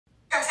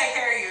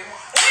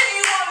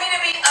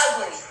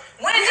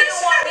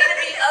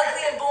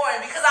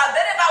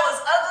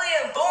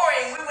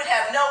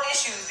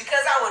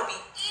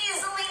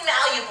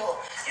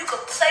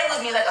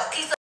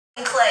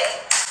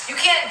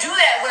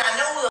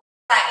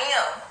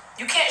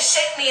You can't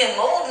shape me and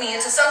mold me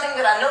into something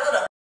that I know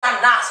that I'm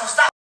not. So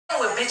stop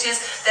with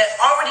bitches that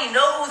already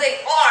know who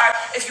they are.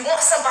 If you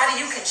want somebody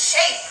you can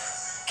shape,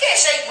 you can't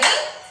shape me.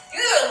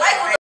 You either like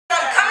what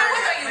I'm coming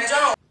with or you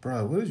don't.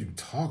 Bro, what are you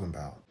talking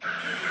about?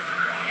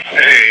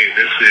 Hey,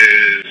 this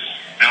is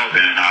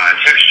Melvin. I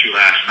texted you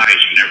last night.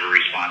 You never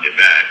responded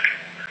back.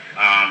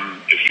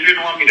 If you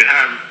didn't want me to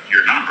have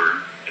your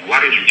number, then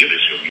why did you give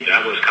it to me?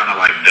 That was kind of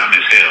like dumb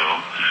as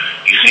hell.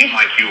 You seem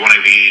like you one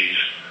of these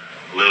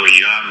little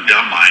young,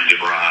 dumb-minded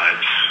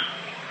broads.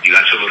 You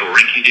got your little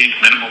rinky-dink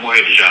minimum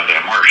wage job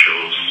at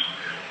Marshall's,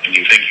 and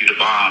you think you the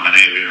bomb and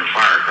ain't even a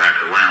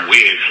firecracker wearing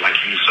wigs like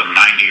you some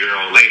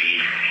 90-year-old lady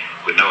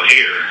with no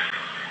hair.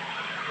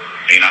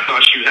 And I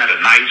thought you had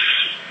a nice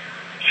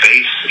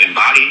face and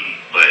body,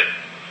 but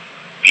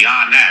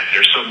beyond that,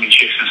 there's so many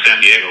chicks in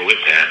San Diego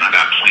with that, and I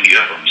got plenty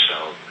of them,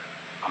 so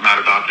I'm not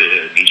about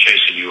to be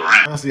chasing you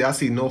around. Honestly, I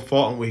see no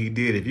fault in what he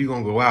did. If you're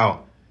going to go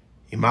out,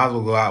 you might as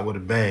well go out with a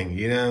bang.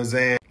 You know what I'm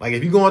saying? Like,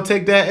 if you're going to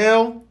take that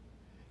L,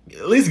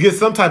 at least get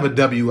some type of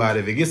W out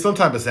of it. Get some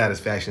type of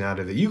satisfaction out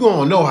of it. You're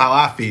going to know how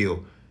I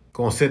feel.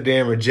 Going to sit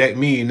there and reject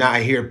me and not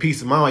hear a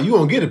piece of my mind. You're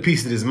going to get a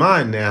piece of this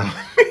mind now.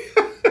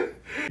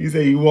 You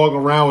say you walk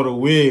around with a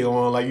wig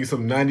on like you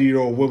some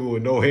 90-year-old woman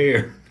with no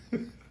hair.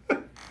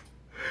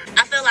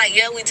 I feel like,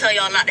 yeah, we tell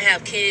y'all not to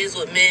have kids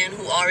with men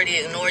who already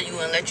ignore you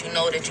and let you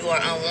know that you are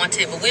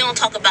unwanted. But we don't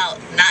talk about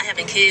not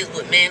having kids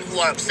with men who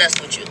are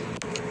obsessed with you.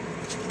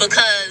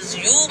 Because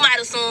you might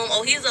assume,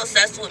 oh, he's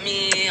obsessed with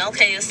me.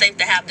 Okay, it's safe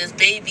to have this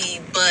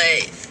baby.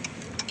 But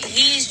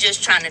he's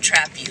just trying to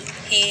trap you.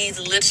 He's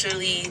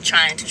literally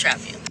trying to trap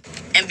you.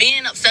 And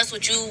being obsessed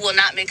with you will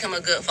not make him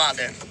a good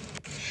father.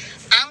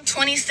 I'm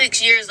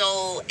 26 years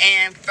old,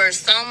 and for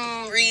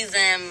some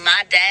reason,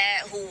 my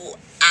dad, who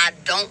I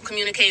don't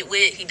communicate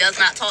with, he does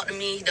not talk to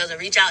me, he doesn't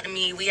reach out to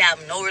me, we have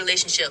no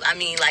relationship. I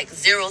mean, like,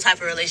 zero type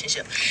of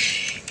relationship.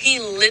 He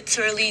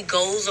literally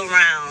goes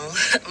around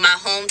my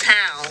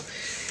hometown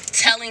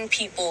telling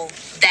people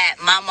that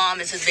my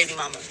mom is his baby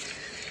mama.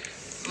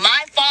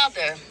 My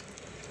father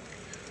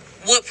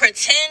would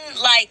pretend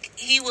like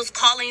he was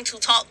calling to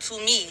talk to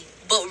me,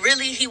 but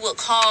really he would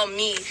call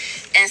me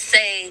and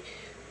say,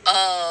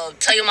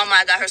 tell your mama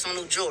I got her some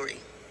new jewelry.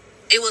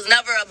 It was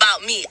never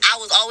about me. I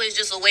was always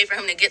just a way for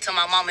him to get to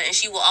my mama, and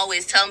she will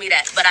always tell me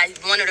that, but I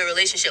wanted a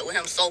relationship with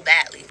him so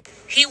badly.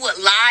 He would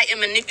lie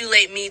and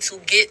manipulate me to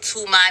get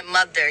to my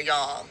mother,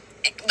 y'all.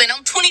 But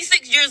I'm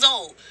 26 years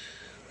old.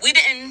 We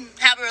didn't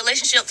have a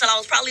relationship till I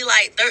was probably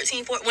like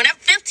 13, 14, when I'm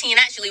 15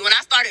 actually, when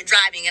I started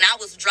driving, and I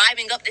was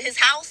driving up to his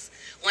house.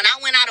 When I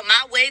went out of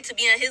my way to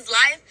be in his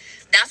life,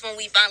 that's when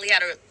we finally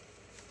had a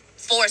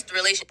forced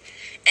relationship.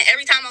 And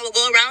every time I would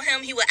go around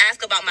him, he would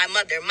ask about my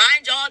mother.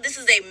 Mind y'all, this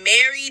is a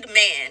married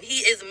man. He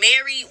is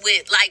married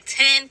with like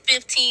 10,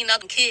 15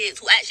 other kids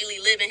who actually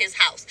live in his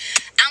house.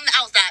 I'm the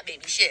outside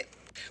baby, shit.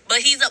 But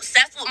he's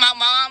obsessed with my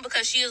mom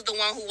because she is the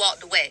one who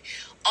walked away.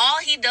 All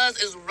he does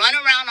is run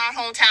around our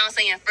hometown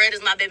saying, Fred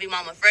is my baby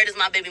mama, Fred is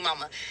my baby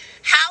mama.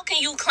 How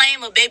can you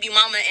claim a baby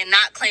mama and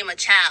not claim a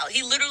child?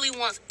 He literally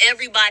wants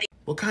everybody.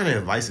 What kind of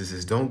advice is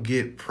this? Don't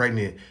get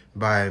pregnant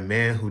by a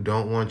man who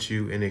don't want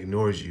you and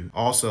ignores you.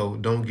 Also,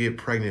 don't get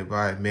pregnant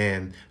by a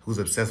man who's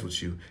obsessed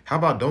with you. How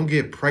about don't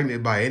get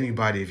pregnant by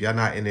anybody if y'all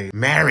not in a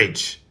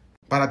marriage?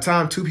 By the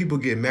time two people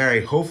get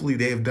married, hopefully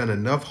they've done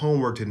enough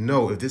homework to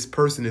know if this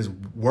person is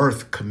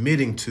worth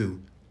committing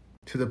to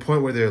the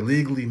point where they're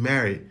legally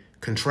married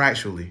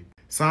contractually.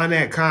 Sign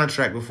that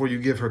contract before you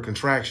give her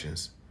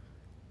contractions.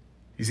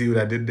 You see what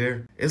I did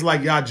there? It's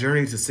like y'all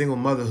journey to single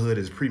motherhood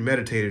is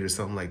premeditated or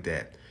something like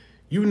that.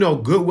 You know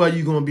good well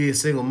you're going to be a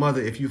single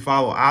mother if you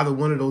follow either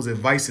one of those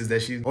advices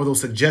or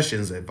those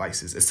suggestions.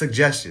 It's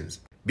suggestions.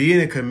 Be in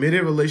a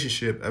committed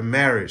relationship, a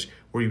marriage,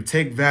 where you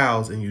take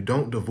vows and you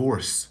don't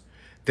divorce.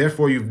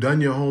 Therefore, you've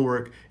done your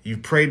homework,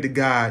 you've prayed to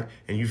God,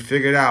 and you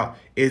figured out,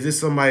 is this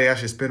somebody I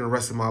should spend the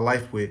rest of my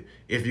life with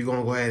if you're going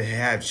to go ahead and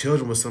have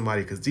children with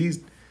somebody? Because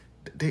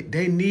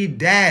they need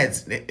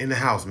dads in the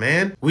house,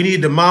 man. We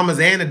need the mamas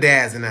and the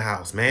dads in the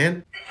house,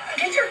 man.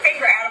 Get your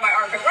finger out of my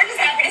armpit. We're just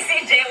happy to see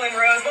Jalen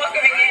Rose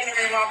welcoming in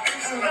everyone.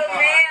 Oh,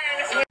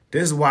 man.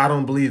 This is why I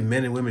don't believe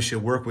men and women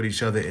should work with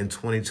each other in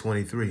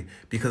 2023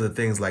 because of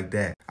things like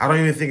that. I don't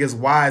even think it's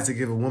wise to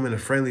give a woman a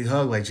friendly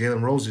hug like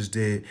Jalen Rose just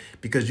did,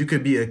 because you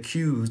could be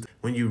accused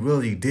when you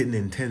really didn't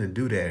intend to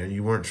do that and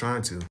you weren't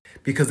trying to.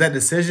 Because that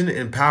decision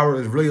and power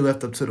is really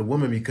left up to the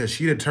woman, because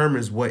she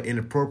determines what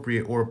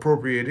inappropriate or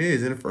appropriate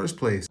is in the first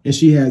place. And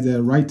she has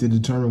that right to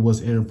determine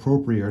what's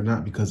inappropriate or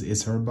not because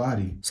it's her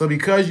body. So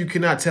because you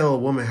cannot tell a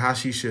woman how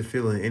she should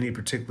feel in any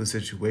particular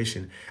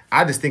situation,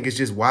 I just think it's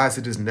just wise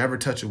to just never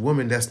touch a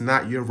woman that's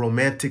not your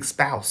romantic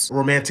spouse,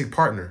 romantic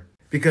partner.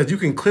 Because you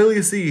can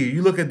clearly see,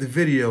 you look at the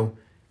video,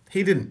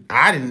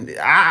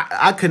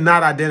 I could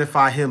not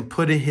identify him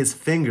putting his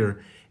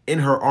finger in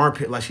her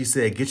armpit. Like she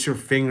said, get your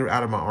finger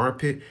out of my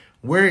armpit.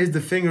 Where is the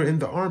finger in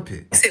the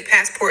armpit? I said,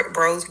 passport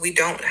bros, we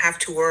don't have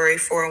to worry.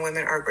 Foreign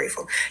women are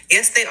grateful.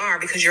 Yes, they are,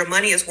 because your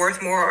money is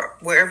worth more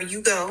wherever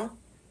you go.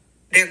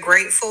 They're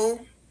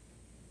grateful.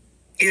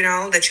 you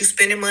know, that you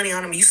spending money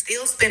on them. You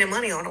still spending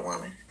money on a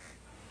woman,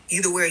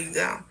 either where you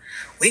go.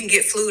 We can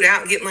get flued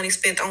out and get money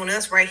spent on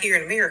us right here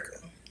in America.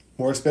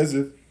 More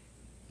expensive.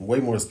 Way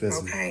more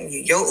expensive.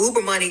 Okay. Your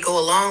Uber money go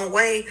a long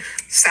way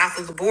south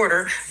of the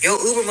border. Your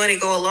Uber money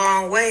go a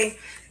long way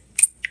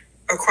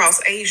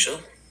across Asia.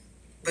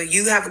 But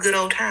you have a good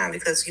old time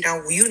because, you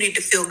know, you need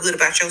to feel good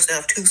about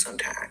yourself too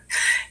sometimes.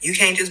 You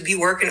can't just be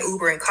working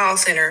Uber and call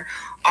center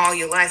all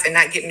your life and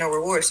not getting no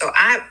reward. So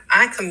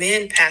I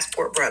commend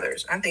Passport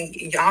Brothers. I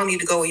think y'all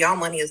need to go where y'all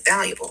money is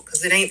valuable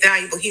because it ain't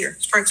valuable here.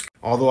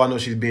 Although I know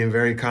she's being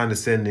very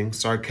condescending,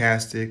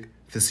 sarcastic,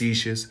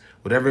 facetious,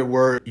 whatever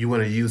word you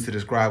want to use to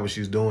describe what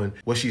she's doing,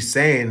 what she's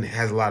saying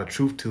has a lot of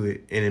truth to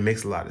it, and it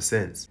makes a lot of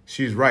sense.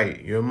 She's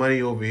right. Your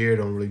money over here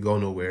don't really go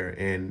nowhere.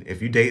 And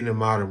if you're dating a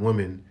modern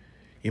woman,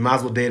 you might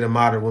as well date a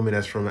modern woman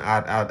that's from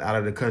out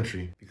of the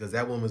country, because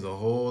that woman's a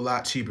whole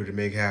lot cheaper to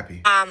make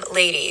happy.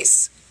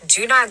 Ladies,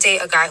 do not date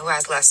a guy who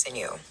has less than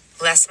you.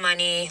 Less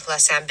money,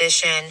 less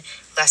ambition,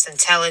 less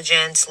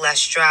intelligence,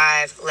 less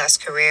drive, less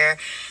career.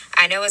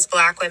 I know as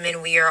Black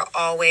women, we're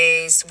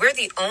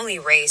the only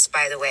race,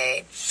 by the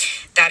way,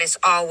 that is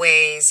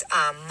always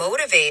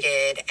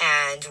motivated,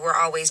 and we're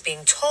always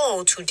being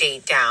told to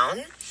date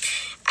down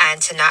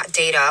and to not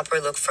date up or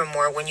look for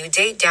more. When you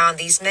date down,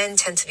 these men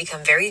tend to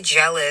become very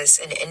jealous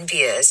and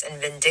envious and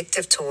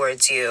vindictive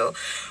towards you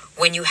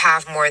when you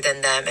have more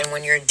than them and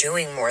when you're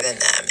doing more than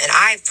them. And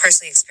I've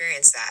personally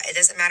experienced that. It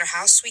doesn't matter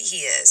how sweet he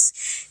is.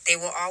 They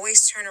will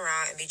always turn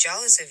around and be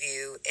jealous of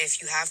you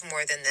if you have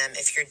more than them,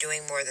 if you're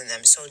doing more than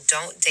them. So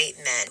don't date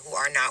men who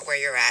are not where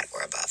you're at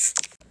or above.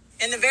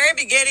 In the very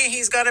beginning,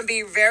 he's going to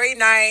be very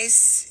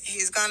nice.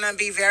 He's going to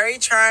be very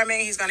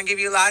charming. He's going to give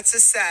you lots of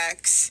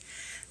sex.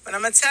 But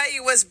I'm going to tell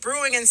you what's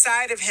brewing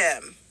inside of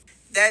him.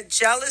 That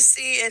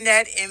jealousy and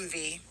that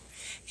envy.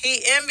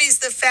 He envies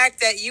the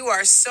fact that you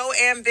are so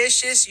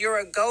ambitious. You're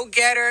a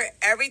go-getter.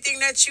 Everything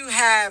that you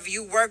have,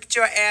 you worked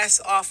your ass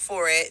off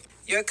for it.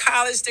 Your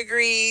college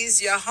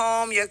degrees, your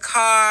home, your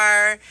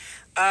car,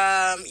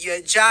 your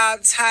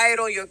job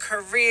title, your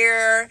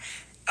career,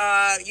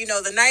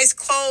 the nice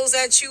clothes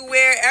that you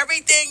wear,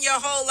 everything, your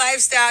whole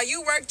lifestyle,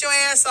 you worked your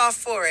ass off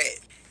for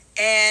it.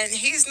 And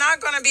he's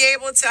not going to be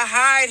able to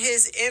hide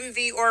his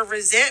envy or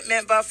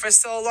resentment, but for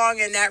so long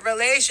in that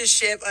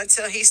relationship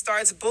until he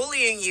starts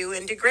bullying you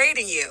and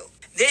degrading you.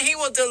 Then he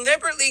will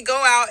deliberately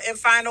go out and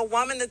find a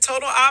woman the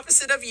total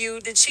opposite of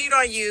you to cheat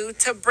on you,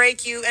 to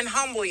break you and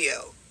humble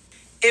you.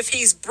 If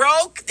he's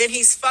broke, then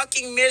he's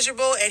fucking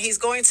miserable, and he's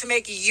going to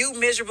make you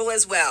miserable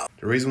as well.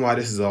 The reason why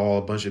this is all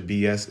a bunch of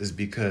BS is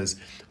because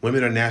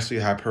women are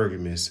naturally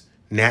hypergamous.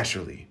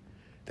 Naturally.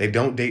 They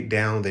don't date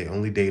down, they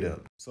only date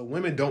up. So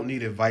women don't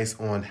need advice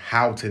on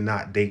how to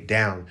not date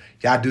down.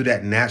 Y'all do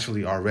that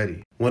naturally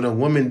already. When a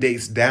woman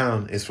dates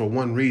down, it's for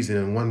one reason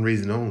and one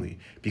reason only,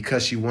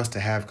 because she wants to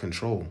have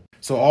control.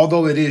 So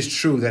although it is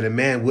true that a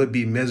man would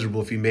be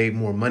miserable if he made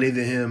more money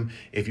than him,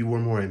 if you were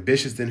more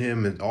ambitious than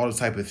him and all those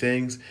type of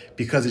things,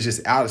 because it's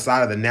just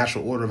outside of the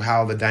natural order of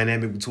how the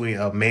dynamic between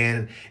a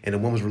man and a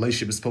woman's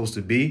relationship is supposed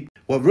to be,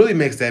 what really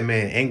makes that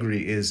man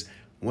angry is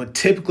when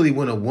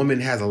a woman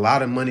has a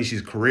lot of money,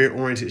 she's career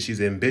oriented,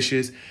 she's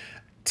ambitious.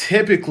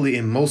 Typically,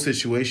 in most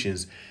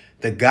situations,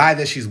 the guy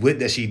that she's with,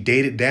 that she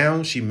dated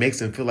down, she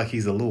makes him feel like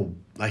he's a little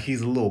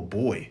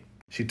boy.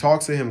 She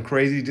talks to him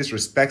crazy,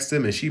 disrespects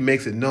him, and she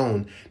makes it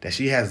known that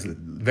she has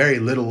very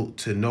little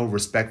to no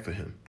respect for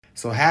him.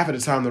 So half of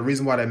the time, the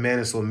reason why that man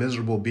is so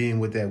miserable being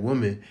with that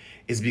woman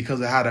is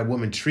because of how that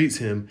woman treats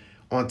him.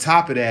 On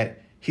top of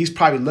that, he's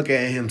probably looking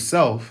at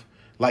himself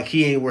like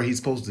he ain't where he's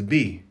supposed to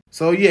be.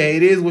 So yeah,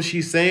 it is what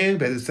she's saying,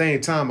 but at the same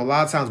time, a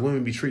lot of times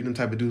women be treating them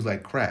type of dudes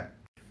like crap.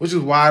 Which is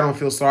why I don't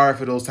feel sorry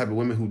for those type of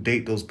women who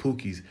date those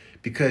pookies,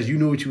 because you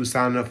knew what you were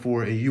signing up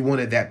for and you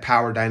wanted that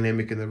power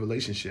dynamic in the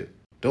relationship.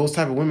 Those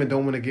type of women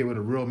don't want to get with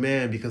a real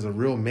man because a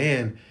real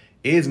man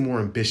is more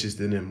ambitious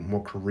than them,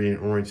 more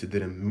career-oriented than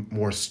them,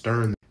 more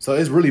stern. So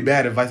it's really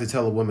bad advice to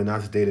tell a woman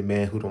not to date a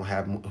man who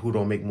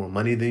don't make more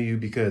money than you,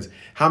 because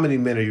how many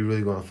men are you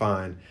really going to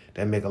find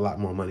that make a lot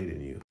more money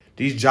than you?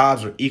 These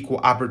jobs are equal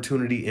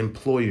opportunity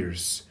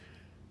employers.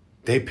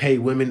 They pay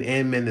women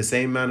and men the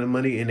same amount of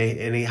money, and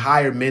they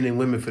hire men and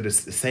women for the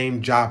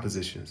same job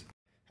positions.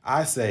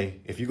 I say,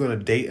 if you're going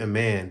to date a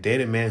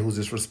man who's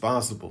just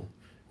responsible.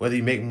 Whether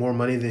you make more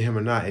money than him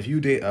or not, if you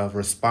date a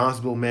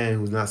responsible man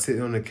who's not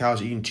sitting on the couch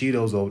eating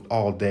Cheetos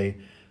all day,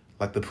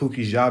 like the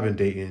pookies y'all been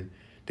dating,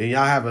 then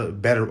y'all have a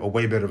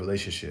way better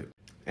relationship.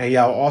 And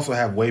y'all also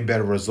have way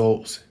better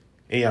results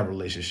in y'all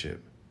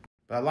relationship.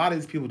 But a lot of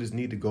these people just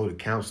need to go to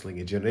counseling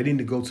in general. They need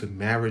to go to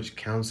marriage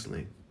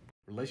counseling.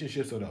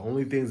 Relationships are the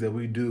only things that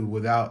we do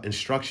without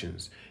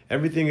instructions.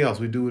 Everything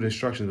else we do with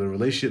instructions, but a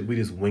relationship, we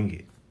just wing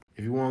it.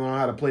 If you want to learn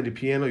how to play the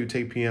piano, you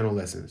take piano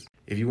lessons.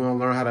 If you want to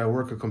learn how to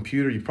work a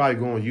computer, you probably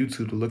go on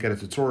YouTube to look at a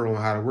tutorial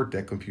on how to work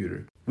that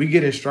computer. We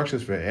get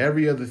instructions for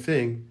every other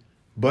thing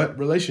but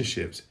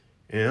relationships.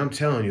 And I'm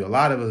telling you, a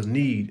lot of us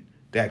need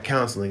that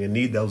counseling and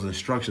need those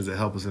instructions that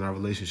help us in our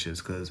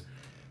relationships, because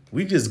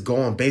we just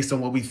going based on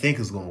what we think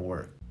is going to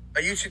work.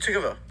 Are you two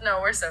together? No,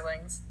 we're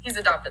siblings. He's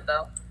adopted,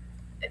 though.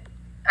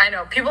 I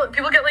know people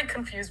get like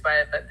confused by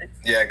it, but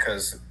Yeah,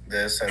 because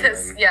this and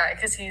because then...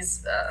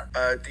 he's.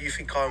 do you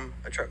think I'm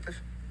attractive?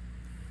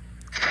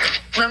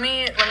 Let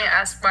me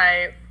ask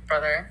my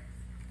brother.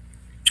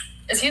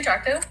 Is he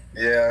attractive?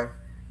 Yeah.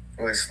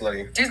 Really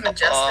slutty. Dude's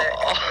majestic.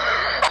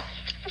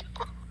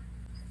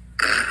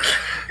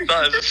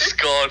 That has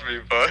scarred me,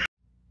 bro.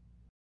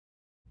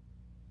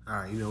 All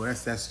right, you know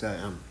that's that's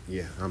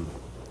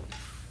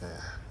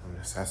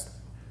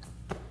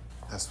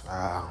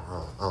I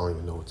don't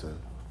even know what to.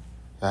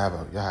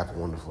 Y'all have a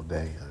wonderful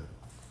day.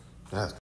 That's